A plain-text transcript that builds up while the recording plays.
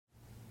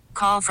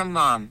Call from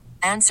mom.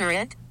 Answer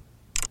it.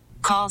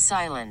 Call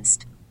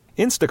silenced.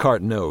 Instacart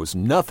knows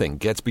nothing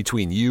gets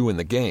between you and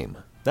the game.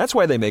 That's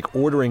why they make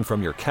ordering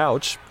from your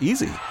couch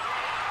easy.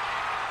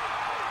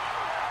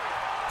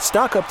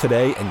 Stock up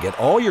today and get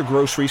all your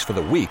groceries for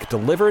the week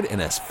delivered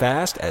in as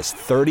fast as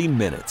 30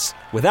 minutes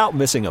without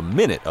missing a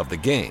minute of the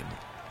game.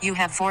 You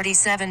have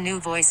 47 new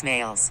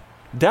voicemails.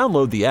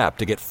 Download the app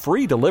to get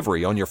free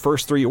delivery on your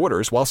first 3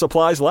 orders while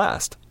supplies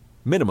last.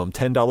 Minimum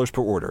 $10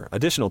 per order.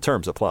 Additional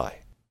terms apply.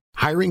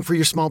 Hiring for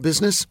your small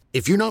business?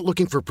 If you're not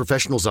looking for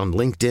professionals on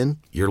LinkedIn,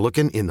 you're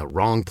looking in the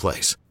wrong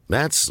place.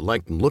 That's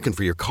like looking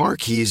for your car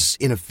keys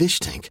in a fish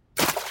tank.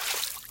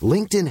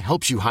 LinkedIn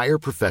helps you hire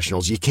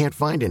professionals you can't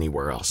find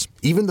anywhere else,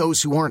 even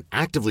those who aren't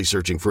actively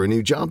searching for a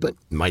new job but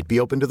might be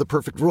open to the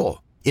perfect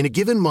role. In a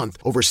given month,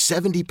 over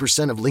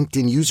 70% of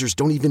LinkedIn users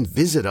don't even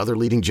visit other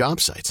leading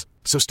job sites.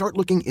 So start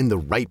looking in the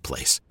right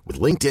place. With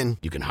LinkedIn,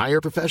 you can hire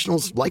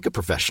professionals like a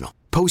professional.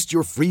 Post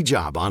your free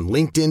job on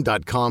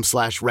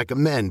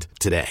linkedin.com/recommend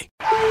today.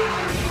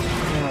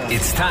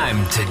 It's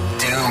time to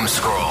doom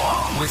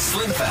scroll with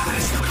Slim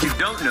Fast. What you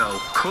don't know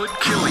could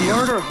kill you.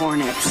 Murder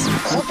hornets.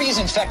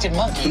 Herpes-infected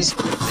monkeys.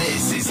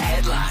 This is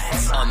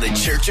Headlines on the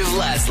Church of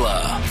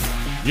Laszlo.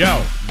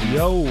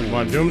 Yo.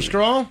 Want doom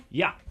scroll?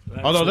 Yeah.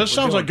 Although this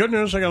sounds like good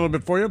news, I got a little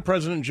bit for you.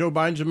 President Joe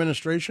Biden's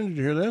administration, did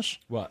you hear this?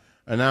 What?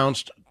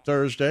 Announced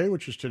Thursday,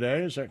 which is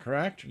today, is that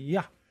correct?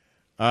 Yeah.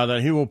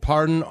 That he will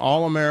pardon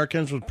all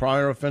Americans with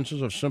prior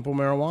offenses of simple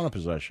marijuana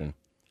possession.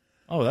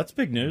 Oh, that's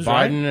big news,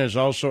 Biden right? is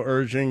also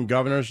urging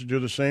governors to do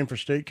the same for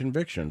state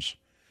convictions.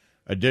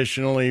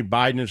 Additionally,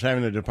 Biden is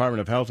having the Department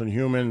of Health and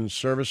Human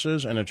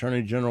Services and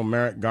Attorney General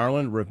Merrick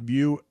Garland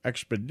review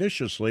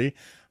expeditiously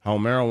how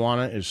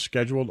marijuana is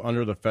scheduled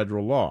under the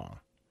federal law.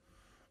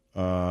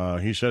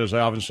 He said, as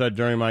I often said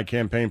during my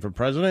campaign for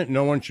president,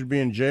 no one should be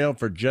in jail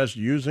for just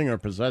using or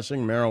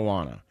possessing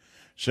marijuana.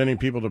 Sending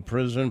people to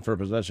prison for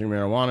possessing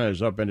marijuana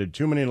has upended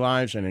too many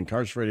lives and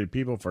incarcerated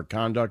people for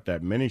conduct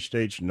that many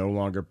states no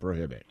longer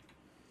prohibit.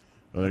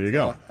 Well, there you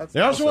go.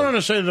 They also went on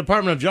to say the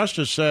Department of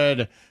Justice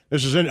said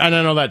this is, and I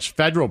know that's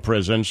federal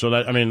prison, so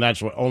that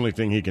that's the only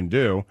thing he can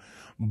do.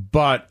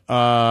 But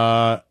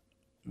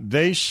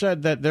they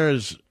said that there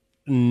is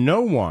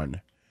no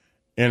one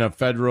in a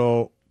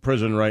federal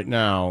prison right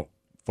now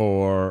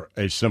for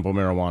a simple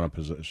marijuana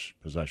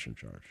possession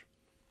charge.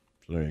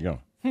 So there you go.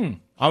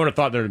 I would have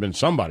thought there would have been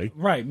somebody.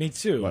 Right, me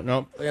too. But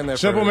no.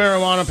 Simple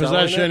marijuana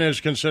possession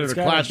is considered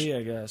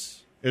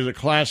a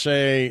class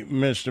A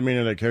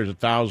misdemeanor that carries a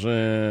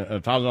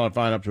 $1,000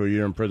 fine up to a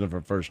year in prison for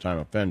a first-time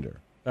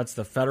offender. That's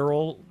the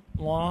federal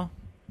law?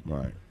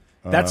 Right.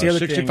 That's the other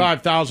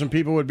 65,000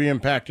 people would be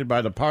impacted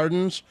by the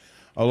pardons,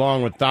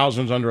 along with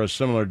thousands under a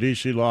similar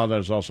D.C. law that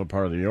is also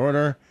part of the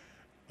order.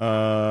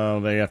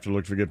 They have to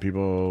look to give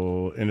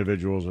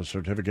individuals a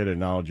certificate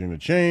acknowledging the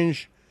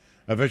change.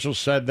 Officials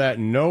said that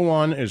no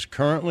one is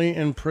currently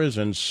in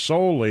prison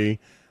solely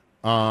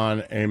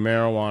on a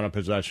marijuana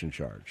possession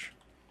charge.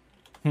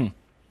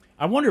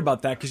 I wonder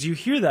about that because you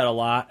hear that a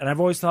lot, and I've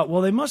always thought,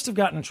 well, they must have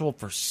gotten in trouble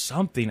for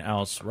something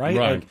else, right?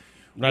 Right.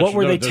 Like, what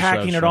were they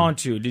tacking it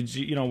onto? Did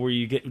you, were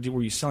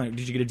you selling?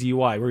 Did you get a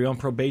DUI? Were you on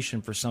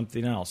probation for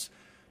something else?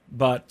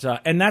 But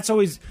and that's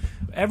always,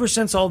 ever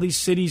since all these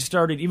cities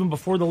started, even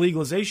before the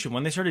legalization,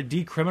 when they started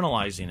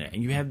decriminalizing it,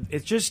 and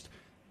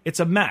it's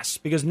a mess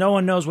because no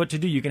one knows what to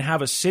do. You can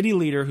have a city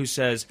leader who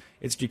says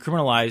it's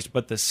decriminalized,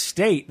 but the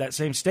state, that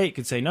same state,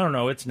 could say,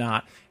 no, it's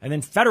not. And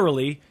then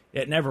federally,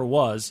 it never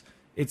was.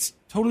 It's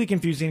totally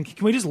confusing.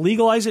 Can we just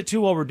legalize it,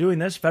 too, while we're doing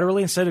this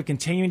federally instead of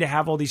continuing to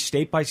have all these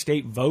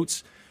state-by-state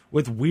votes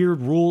with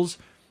weird rules?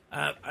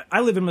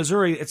 I live in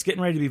Missouri. It's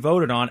getting ready to be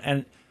voted on,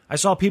 and I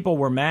saw people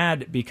were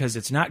mad because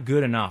it's not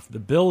good enough. The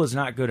bill is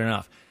not good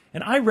enough.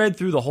 And I read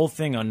through the whole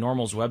thing on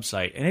NORML's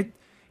website, and it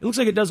looks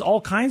like it does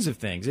all kinds of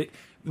things.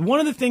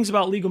 One of the things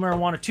about legal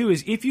marijuana, too,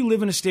 is if you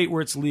live in a state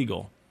where it's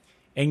legal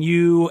and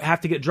you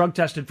have to get drug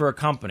tested for a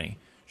company,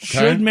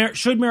 should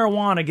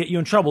marijuana get you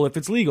in trouble if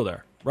it's legal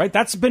there? Right?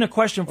 That's been a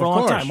question for a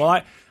long time.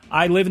 Well,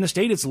 I live in the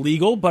state, it's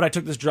legal, but I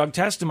took this drug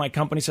test, and my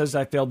company says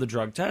I failed the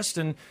drug test,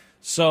 and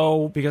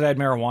so because I had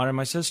marijuana in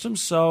my system,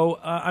 so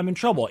I'm in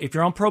trouble. If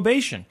you're on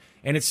probation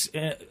and it's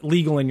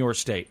legal in your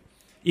state,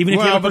 even if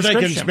you have a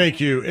prescription. They can make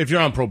you, if you're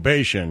on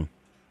probation,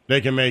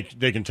 they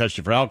can test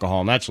you for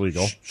alcohol, and that's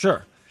legal.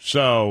 Sure.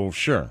 So,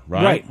 sure,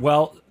 right? Right.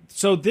 Well,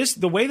 so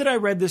the way that I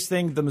read this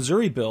thing, the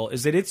Missouri bill,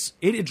 is that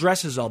it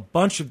addresses a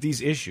bunch of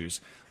these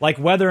issues, like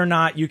whether or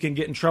not you can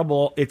get in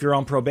trouble if you're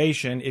on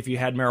probation if you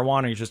had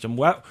marijuana in your system,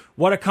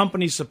 what a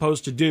company's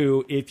supposed to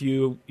do if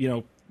you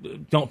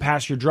don't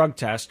pass your drug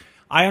test.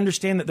 I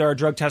understand that there are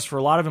drug tests for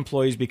a lot of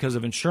employees because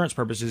of insurance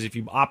purposes if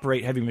you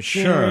operate heavy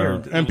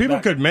machinery. Sure, and people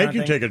could make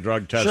you take a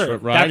drug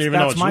test, right? Even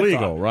though it's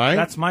legal, right?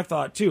 That's my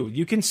thought, too.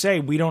 You can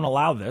say we don't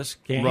allow this,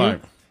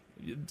 can't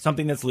you?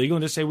 Something that's legal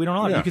and just say we don't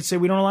allow it. You could say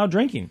we don't allow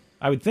drinking.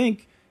 I would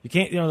think you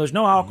can't. There's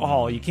no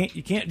alcohol. You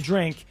can't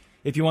drink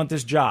if you want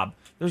this job.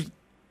 There's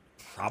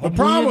probably the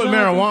problem with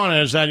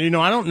marijuana is that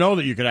I don't know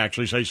that you could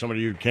actually say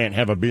somebody you can't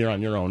have a beer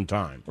on your own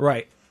time.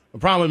 Right. The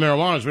problem with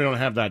marijuana is we don't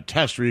have that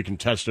test where you can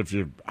test if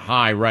you're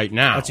high right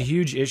now. That's a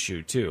huge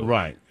issue, too.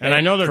 Right. And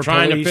I know they're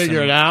trying to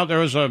figure it out.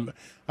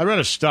 I read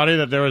a study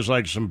that there was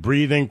like some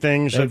breathing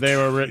things that they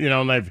were,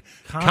 and they've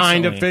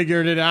kind of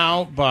figured it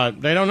out,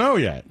 but they don't know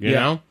yet, you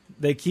know?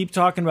 They keep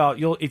talking about,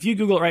 if you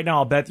Google it right now,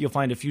 I'll bet that you'll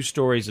find a few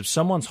stories of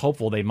someone's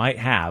hopeful they might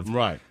have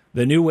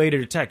the new way to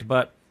detect.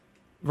 But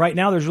right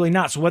now, there's really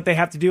not. So what they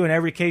have to do in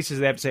every case is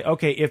they have to say,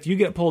 okay, if you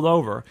get pulled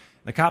over,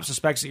 the cop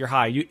suspects that you're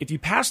high. If you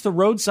pass the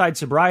roadside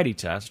sobriety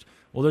test,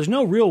 well, there's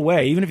no real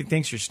way, even if he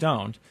thinks you're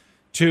stoned,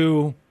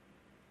 to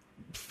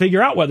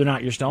figure out whether or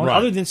not you're stoned,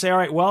 other than say, all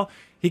right, well,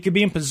 he could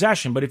be in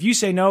possession. But if you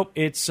say, nope,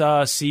 it's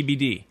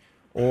CBD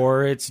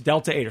or it's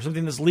Delta 8 or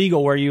something that's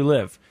legal where you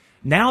live,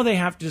 now they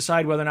have to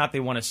decide whether or not they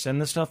want to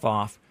send the stuff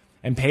off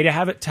and pay to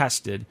have it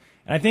tested.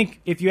 And I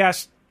think if you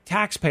ask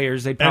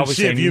taxpayers, they'd probably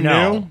say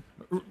no.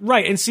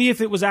 Right, and see if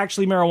it was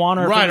actually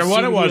marijuana. Or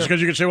what it was, because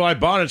you could say, well, I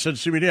bought it, said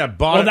CBD. I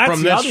bought it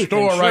from this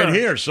store right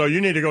here, so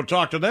you need to go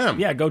talk to them.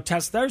 Yeah, go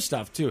test their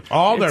stuff, too.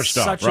 All their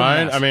stuff,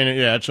 right? I mean,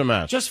 it's a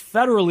mess. Just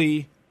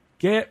federally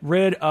get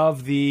rid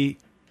of the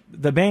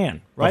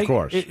ban, right? Of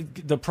course.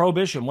 The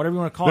prohibition, whatever you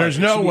want to call There's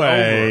it. There's no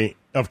way,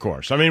 of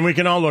course. I mean, we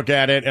can all look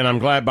at it, and I'm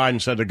glad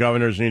Biden said the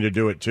governors need to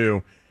do it,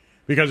 too,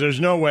 because there's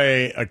no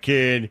way a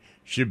kid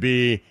should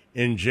be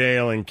in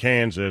jail in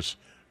Kansas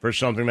for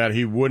something that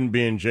he wouldn't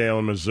be in jail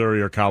in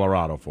Missouri or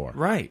Colorado for.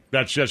 Right.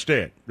 That's just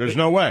it. There's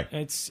no way.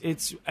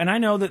 It's and I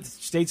know that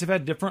states have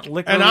had different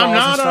liquor and laws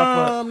and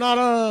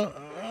stuff.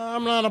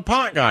 I'm not a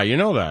pot guy. You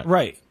know that.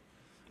 Right.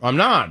 I'm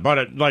not.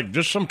 But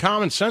just some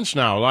common sense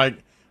now. Like,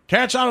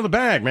 cat's out of the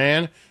bag,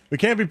 man. We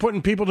can't be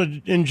putting people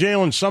in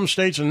jail in some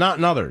states and not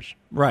in others.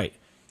 Right.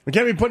 We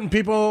can't be putting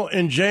people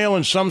in jail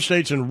in some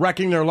states and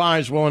wrecking their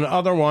lives while in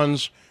other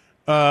ones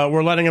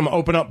we're letting them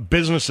open up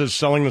businesses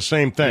selling the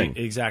same thing.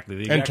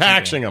 Exactly. And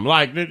taxing them.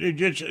 Like,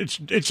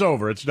 it's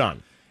over. It's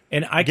done.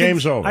 And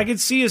Game's over. I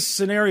could see a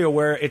scenario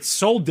where it's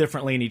sold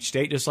differently in each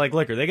state, just like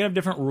liquor. They can have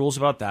different rules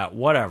about that,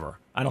 whatever.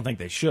 I don't think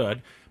they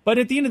should. But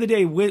at the end of the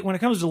day, when it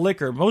comes to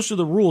liquor, most of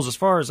the rules, as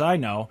far as I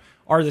know,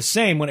 are the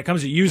same when it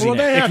comes to using it.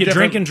 If you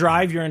drink and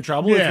drive, you're in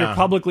trouble. Yeah. If you're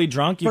publicly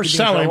drunk, you could be in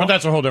trouble. For selling, but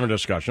that's a whole different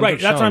discussion. Right,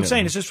 that's what I'm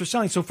saying. It's just for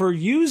selling. So for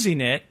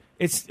using it,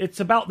 it's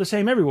about the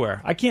same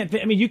everywhere. I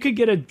mean, you could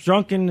get a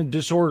drunken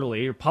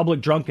disorderly or public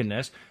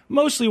drunkenness.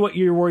 Mostly what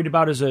you're worried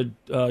about is a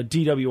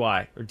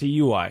DWI or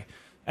DUI.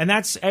 And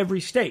that's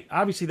every state.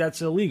 Obviously,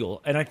 that's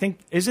illegal. And I think,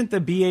 isn't the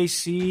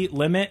BAC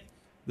limit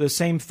the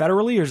same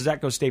federally, or does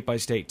that go state by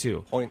state,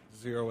 too?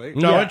 0.08?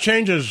 No, it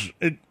changes.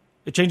 It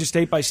changes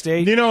state by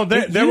state? You know,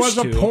 there was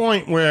a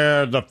point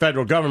where the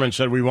federal government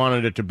said we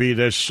wanted it to be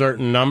this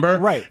certain number.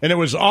 Right. And it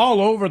was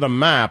all over the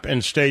map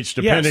in states,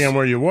 depending on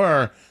where you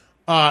were.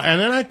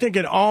 And then I think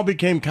it all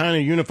became kind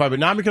of unified, but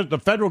not because the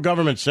federal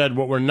government said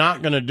what we're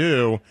not going to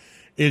do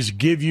is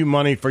give you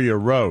money for your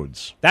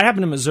roads. That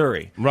happened in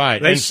Missouri.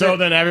 Right. So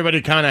then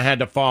everybody kind of had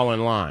to fall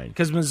in line.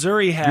 Because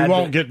Missouri had... You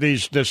won't get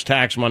this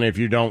tax money if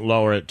you don't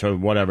lower it to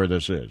whatever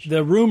this is.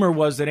 The rumor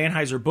was that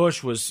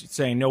Anheuser-Busch was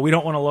saying, no, we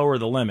don't want to lower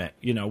the limit.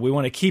 You know, we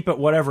want to keep it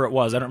whatever it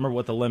was. I don't remember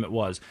what the limit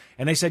was.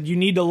 And they said, you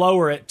need to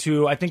lower it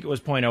to, I think it was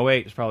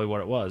 0.08 is probably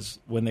what it was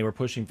when they were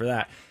pushing for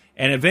that.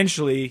 And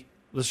eventually...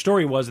 The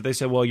story was that they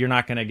said, well, you're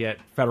not going to get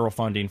federal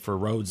funding for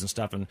roads and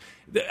stuff. And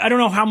I don't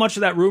know how much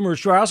of that rumor is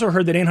true. I also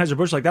heard that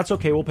Anheuser-Busch, that's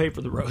okay, we'll pay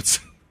for the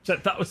roads. Which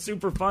I thought was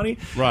super funny.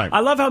 Right.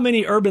 I love how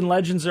many urban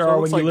legends there are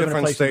when you live in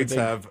a place different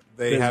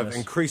states have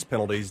increased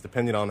penalties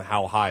depending on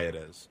how high it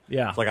is.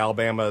 Yeah. It's like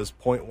Alabama's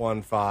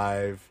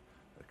 0.15,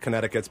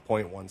 Connecticut's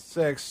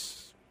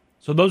 0.16.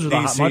 So those are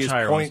the much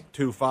higher ones.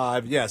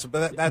 0.25. Yes,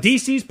 but that's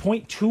DC's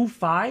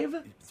 0.25?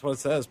 That's what it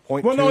says.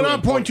 0.2. Well, no,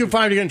 not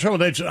 0.25 to get in trouble.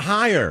 That's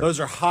higher. Those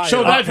are higher.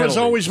 So that was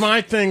always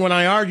my thing when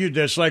I argued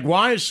this. Like,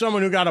 why is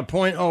someone who got a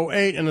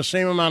 0.08 in the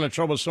same amount of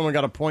trouble as someone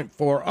who got a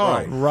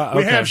 0.40? Right.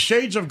 We have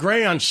shades of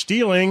gray on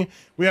stealing.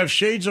 We have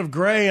shades of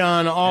gray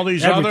on all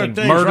these other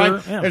things. Murder.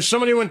 Right? Yeah. If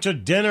somebody went to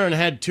dinner and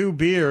had 2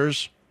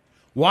 beers,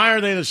 why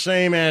are they the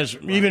same as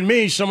even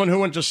me, someone who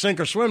went to sink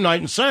or swim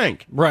night and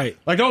sank? Right.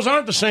 Like, those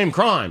aren't the same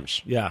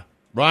crimes. Yeah.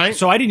 Right?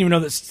 So I didn't even know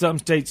that some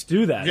states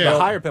do that. Yeah,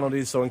 higher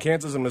penalties. So in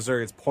Kansas and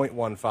Missouri, it's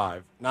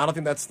 0.15. Now, I don't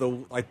think that's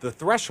the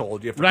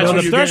threshold. You have to That's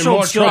the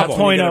threshold's still at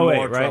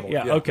 0.08, right?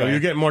 Yeah, okay. So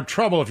you get more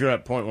trouble if you're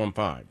at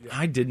 0.15.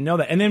 I didn't know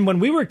that. And then when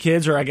we were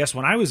kids, or I guess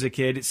when I was a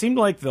kid, it seemed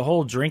like the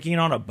whole drinking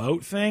on a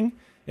boat thing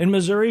in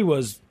Missouri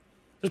was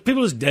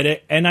people just did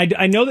it. And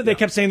I know that they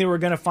kept saying they were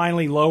going to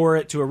finally lower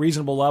it to a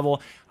reasonable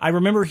level. I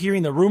remember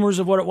hearing the rumors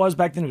of what it was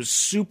back then. It was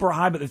super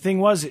high, but the thing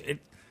was, it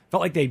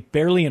felt like they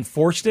barely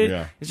enforced it.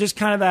 Yeah. It's just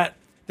kind of that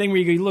thing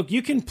where you go, look,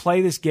 you can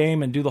play this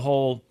game and do the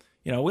whole,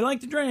 we like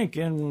to drink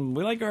and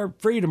we like our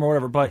freedom or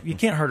whatever, but you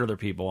can't hurt other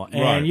people.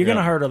 And you're going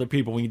to hurt other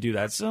people when you do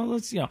that. So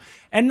let's,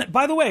 And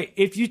by the way,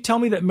 if you tell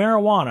me that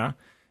marijuana,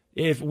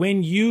 if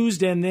when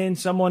used and then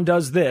someone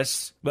does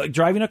this, like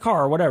driving a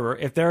car or whatever,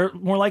 if they're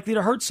more likely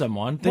to hurt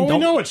someone, then we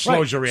know it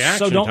slows your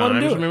reaction. So don't times. let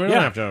them do it. I mean, we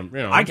don't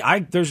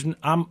have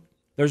to,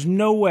 There's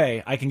no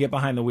way I can get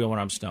behind the wheel when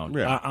I'm stoned.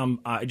 Yeah.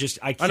 I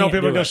can't I know people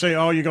are do going to it. say,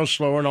 oh, you go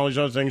slower and all these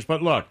other things.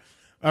 But look,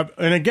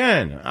 And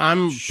again,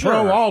 I'm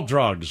pro all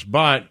drugs,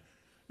 but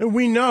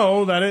we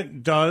know that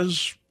it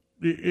does.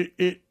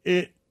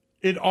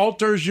 It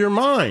alters your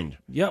mind.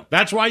 Yep.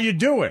 That's why you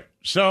do it.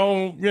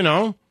 So,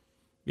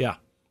 Yeah.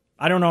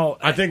 I don't know.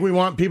 I think we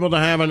want people to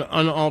have an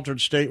unaltered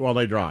state while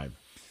they drive.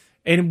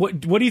 And what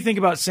do you think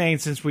about saying,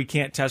 since we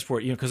can't test for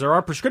it, because there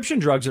are prescription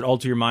drugs that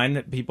alter your mind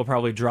that people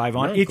probably drive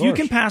on. Yeah, if you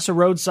can pass a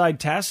roadside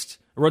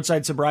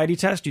sobriety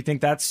test, do you think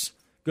that's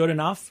good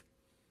enough?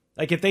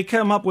 Like if they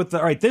come up with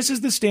all right, this is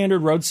the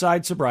standard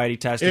roadside sobriety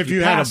test. If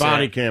you had a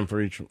body cam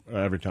for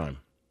every time.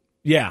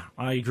 Yeah,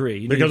 I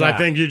agree. Because I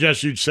think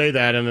you'd say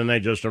that, and then they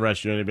just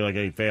arrest you, and they'd be like,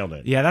 "Hey, you failed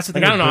it." Yeah, that's the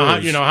thing. I don't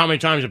know how many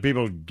times do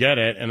people get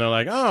it, and they're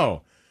like,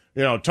 "Oh,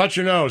 touch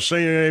your nose,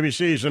 say your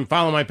ABCs, and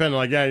follow my pen." They're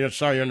like, "Yeah,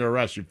 sorry, you're under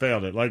arrest. You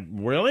failed it." Like,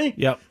 really?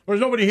 Yep. There's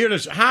nobody here to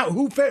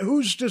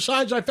who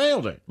decides I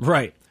failed it?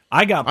 Right.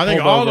 I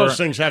think all those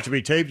things have to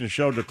be taped and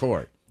showed to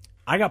court.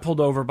 I got pulled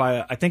over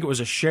by I think it was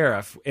a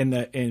sheriff in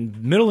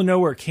middle of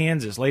nowhere,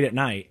 Kansas, late at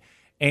night,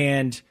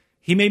 and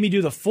he made me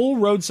do the full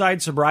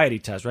roadside sobriety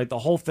test, right, the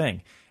whole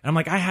thing. And I'm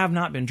like, I have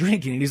not been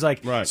drinking. And he's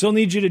like, still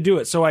need you to do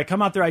it. So I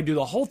come out there, I do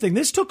the whole thing.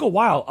 This took a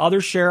while.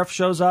 Other sheriff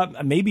shows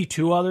up, maybe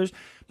 2 others.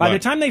 By the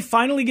time they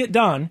finally get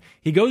done,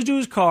 he goes to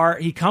his car,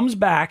 he comes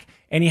back,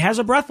 and he has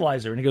a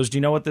breathalyzer. And he goes, do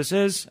you know what this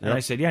is? And I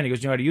said, yeah. And he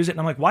goes, do you know how to use it? And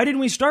I'm like, why didn't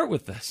we start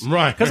with this?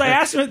 Right. Because I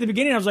asked him at the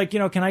beginning, I was like,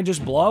 can I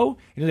just blow? And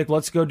he's like,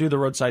 let's go do the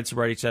roadside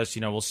sobriety test.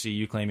 We'll see.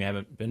 You claim you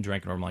haven't been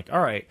drinking. Or I'm like,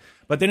 all right.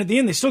 But then at the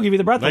end, they still give you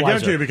the breathalyzer. They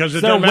give to you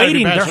because they're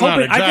waiting. They're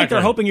hoping. Exactly. I think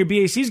they're hoping your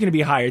BAC is going to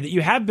be higher, that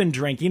you have been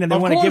drinking, and they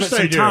want to give it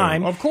some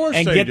time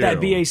and get that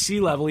BAC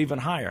level even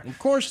higher. Of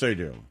course they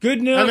do.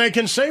 Good news. And they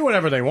can say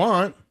whatever they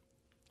want.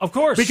 Of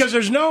course. Because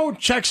there's no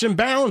checks and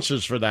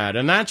balances for that,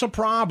 and that's a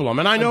problem.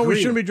 And I know we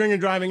shouldn't be drinking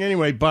and driving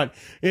anyway, but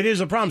it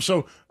is a problem.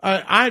 So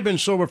I had been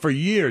sober for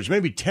years,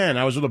 maybe 10.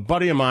 I was with a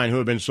buddy of mine who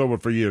had been sober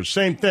for years.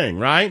 Same thing,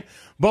 right?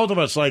 Both of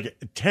us, like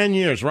 10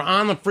 years. We're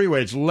on the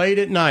freeway. It's late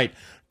at night.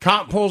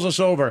 Cop pulls us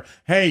over.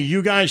 Hey,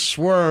 you guys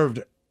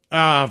swerved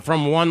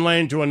from one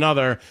lane to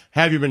another.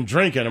 Have you been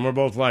drinking? And we're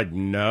both like,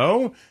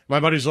 no. My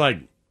buddy's like,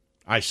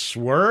 I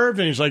swerved?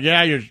 And he's like,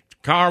 yeah, your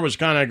car was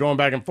kind of going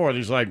back and forth.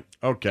 He's like,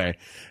 okay.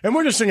 And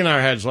we're just thinking in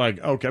our heads like,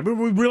 okay, but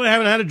we really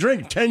haven't had a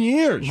drink in 10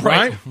 years,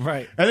 right?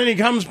 Right. And then he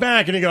comes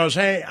back and he goes,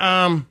 hey,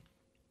 I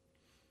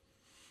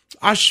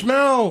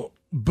smell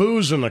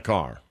booze in the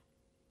car.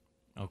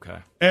 Okay.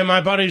 And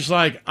my buddy's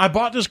like, I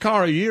bought this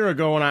car a year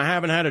ago and I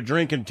haven't had a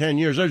drink in 10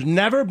 years. There's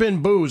never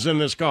been booze in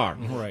this car.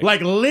 Right.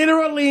 Like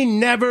literally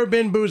never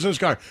been booze in this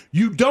car.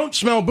 You don't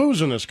smell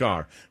booze in this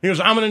car. He goes,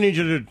 I'm going to need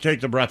you to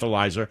take the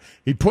breathalyzer.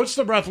 He puts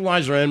the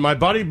breathalyzer in. My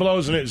buddy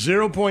blows in at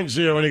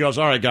 0.0 and he goes,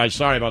 all right, guys,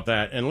 sorry about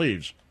that, and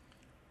leaves.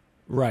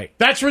 Right.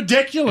 That's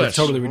ridiculous. It's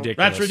totally ridiculous.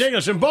 That's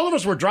ridiculous. And both of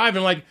us were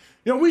driving like,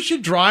 we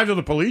should drive to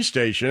the police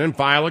station and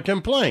file a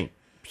complaint.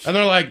 And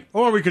they're like,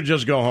 or we could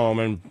just go home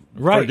and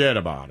forget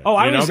about it. Oh,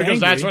 I was because angry.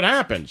 that's what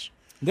happens.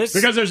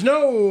 Because there's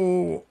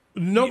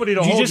nobody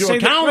to hold you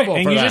accountable for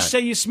and that. you just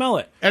say you smell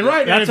it. And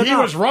and if he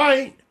was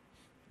right,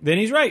 then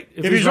he's right.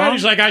 If he's right,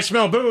 he's like, I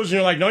smell booze. And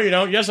you're like, no, you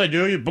don't. Yes, I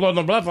do. You blow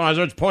the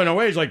breathalyzer. It's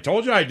 0.08. He's like,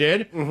 told you I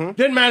did. Mm-hmm.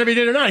 Didn't matter if he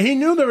did or not. He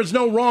knew there was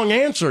no wrong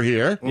answer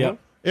here. Yep.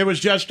 It was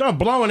just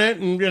blowing it,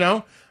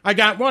 and I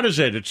got, what is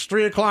it? It's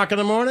 3 o'clock in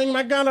the morning.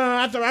 I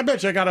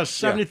bet you I got a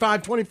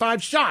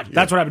 75-25 shot here.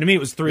 That's what happened to me. It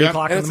was 3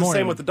 o'clock in the morning. And it's the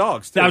same with the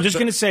dogs, too. I was just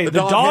going to say, the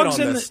dogs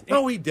in the...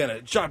 No, he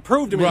didn't.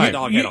 Prove to me the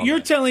dog hit on You're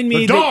that. telling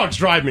me the dogs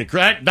drive me,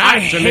 correct? I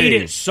hate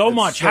it so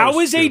much. How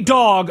is a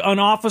dog an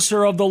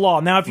officer of the law?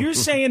 Now, if you're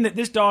saying that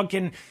this dog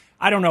can...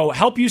 I don't know,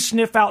 help you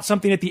sniff out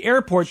something at the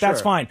airport, that's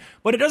fine.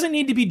 But it doesn't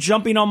need to be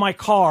jumping on my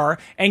car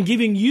and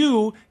giving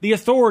you the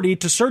authority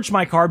to search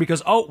my car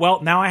because,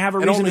 now I have a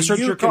reason to search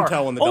your car.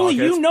 Only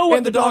you know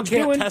what the dog's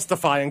doing. And the dog can't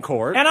testify in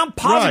court. And I'm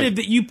positive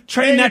that you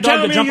trained that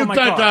dog to jump on my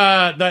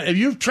car. If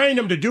you've trained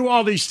him to do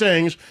all these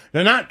things,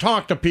 to not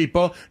talk to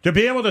people, to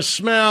be able to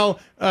smell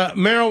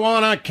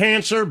marijuana,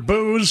 cancer,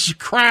 booze,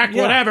 crack,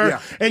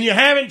 whatever, and you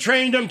haven't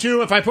trained him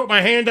to, if I put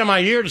my hand on my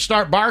ear, to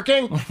start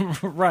barking?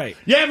 Right.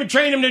 You haven't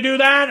trained him to do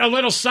that? A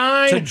little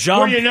sign to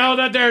jump. Where you know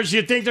that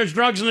you think there's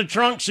drugs in the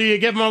trunk, so you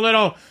give him a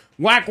little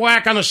whack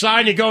on the side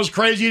and he goes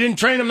crazy. You didn't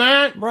train him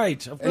that? Right.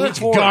 That's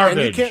garbage.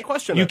 And you can't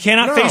question it. You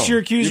cannot face your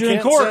accuser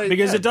in court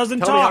because it doesn't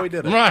tell talk. Me how he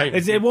did it.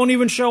 Right. It won't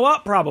even show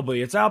up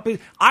probably. It's out.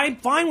 I'm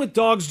fine with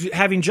dogs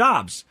having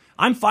jobs.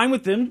 I'm fine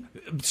with them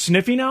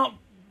sniffing out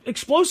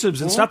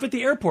explosives and stuff at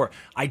the airport.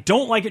 I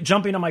don't like it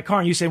jumping on my car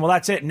and you say, well,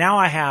 that's it. Now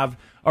I have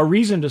a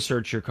reason to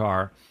search your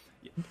car.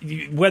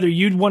 Whether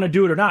you'd want to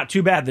do it or not,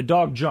 too bad. The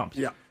dog jumped.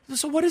 Yeah.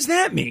 So what does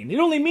that mean? It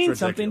only means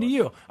something to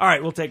you. All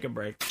right, we'll take a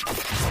break.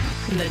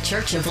 The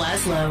Church of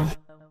Laszlo.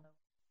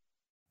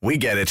 We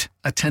get it.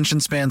 Attention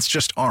spans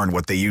just aren't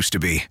what they used to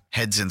be.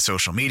 Heads in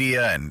social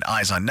media and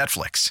eyes on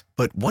Netflix.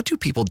 But what do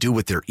people do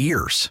with their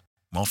ears?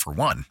 Well, for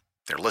one,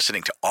 they're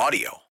listening to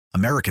audio.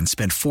 Americans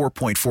spend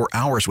 4.4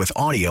 hours with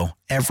audio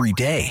every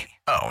day.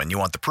 Oh, and you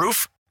want the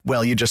proof?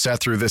 Well, you just sat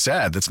through this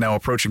ad that's now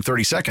approaching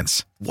 30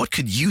 seconds. What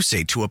could you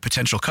say to a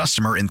potential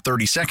customer in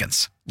 30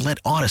 seconds? Let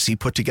Odyssey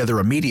put together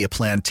a media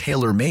plan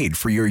tailor-made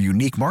for your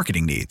unique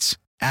marketing needs.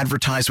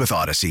 Advertise with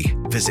Odyssey.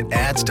 Visit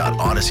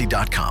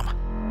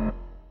ads.odyssey.com.